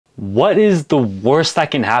What is the worst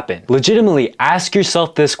that can happen? Legitimately ask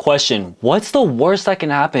yourself this question. What's the worst that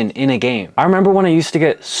can happen in a game? I remember when I used to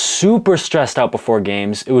get super stressed out before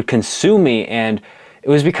games, it would consume me, and it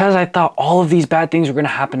was because I thought all of these bad things were gonna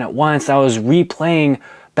happen at once. I was replaying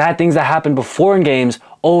bad things that happened before in games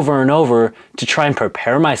over and over to try and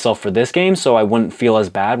prepare myself for this game so I wouldn't feel as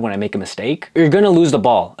bad when I make a mistake. You're gonna lose the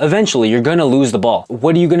ball. Eventually, you're gonna lose the ball.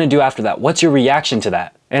 What are you gonna do after that? What's your reaction to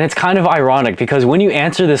that? And it's kind of ironic because when you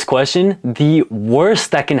answer this question, the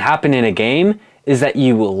worst that can happen in a game is that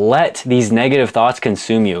you let these negative thoughts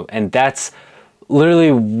consume you. And that's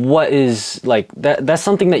literally what is like, that's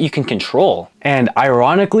something that you can control. And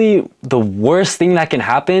ironically, the worst thing that can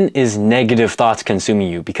happen is negative thoughts consuming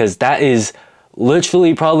you, because that is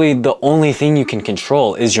literally probably the only thing you can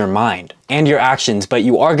control is your mind and your actions. But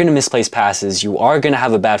you are going to misplace passes, you are going to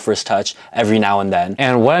have a bad first touch every now and then.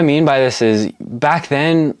 And what I mean by this is, back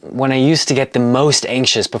then when I used to get the most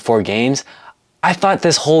anxious before games, I thought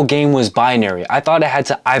this whole game was binary. I thought I had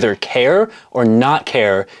to either care or not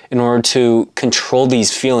care in order to control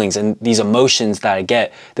these feelings and these emotions that I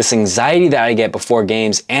get, this anxiety that I get before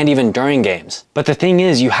games and even during games. But the thing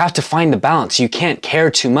is, you have to find the balance. You can't care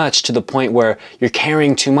too much to the point where you're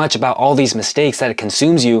caring too much about all these mistakes that it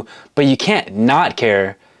consumes you, but you can't not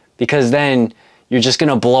care, because then you're just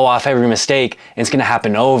gonna blow off every mistake and it's gonna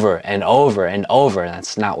happen over and over and over, and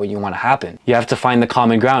that's not what you wanna happen. You have to find the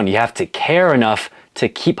common ground. You have to care enough to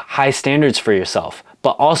keep high standards for yourself,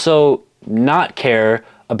 but also not care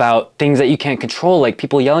about things that you can't control, like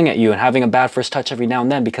people yelling at you and having a bad first touch every now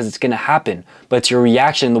and then, because it's gonna happen. But it's your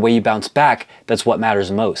reaction, the way you bounce back, that's what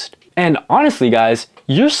matters most. And honestly, guys,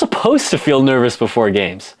 you're supposed to feel nervous before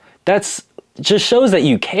games. That's just shows that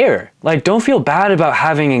you care. Like, don't feel bad about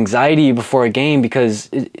having anxiety before a game, because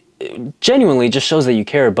it genuinely just shows that you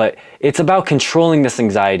care. But it's about controlling this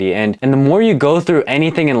anxiety, and the more you go through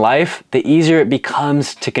anything in life, the easier it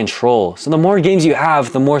becomes to control. So the more games you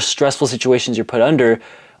have, the more stressful situations you're put under.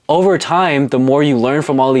 Over time, the more you learn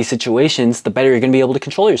from all these situations, the better you're gonna be able to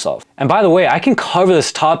control yourself. And by the way, I can cover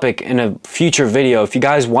this topic in a future video. If you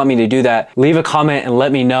guys want me to do that, leave a comment and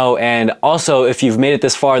let me know. And also, if you've made it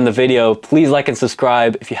this far in the video, please like and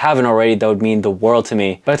subscribe. If you haven't already, that would mean the world to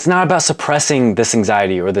me. But it's not about suppressing this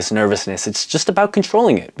anxiety or this nervousness. It's just about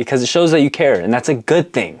controlling it, because it shows that you care, and that's a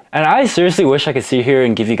good thing. And I seriously wish I could sit here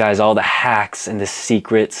and give you guys all the hacks and the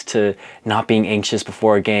secrets to not being anxious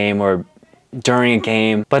before a game or during a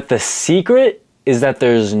game. But the secret is that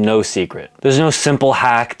there's no secret. There's no simple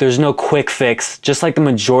hack. There's no quick fix. Just like the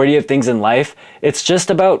majority of things in life, it's just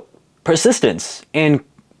about persistence and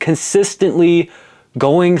consistently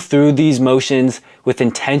going through these motions with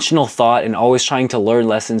intentional thought and always trying to learn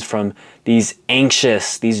lessons from these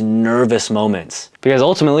anxious, these nervous moments. Because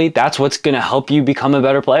ultimately, that's what's gonna help you become a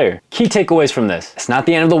better player. Key takeaways from this: it's not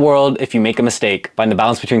the end of the world if you make a mistake. Find the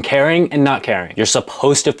balance between caring and not caring. You're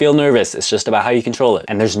supposed to feel nervous. It's just about how you control it.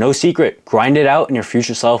 And there's no secret. Grind it out and your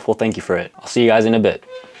future self will thank you for it. I'll see you guys in a bit.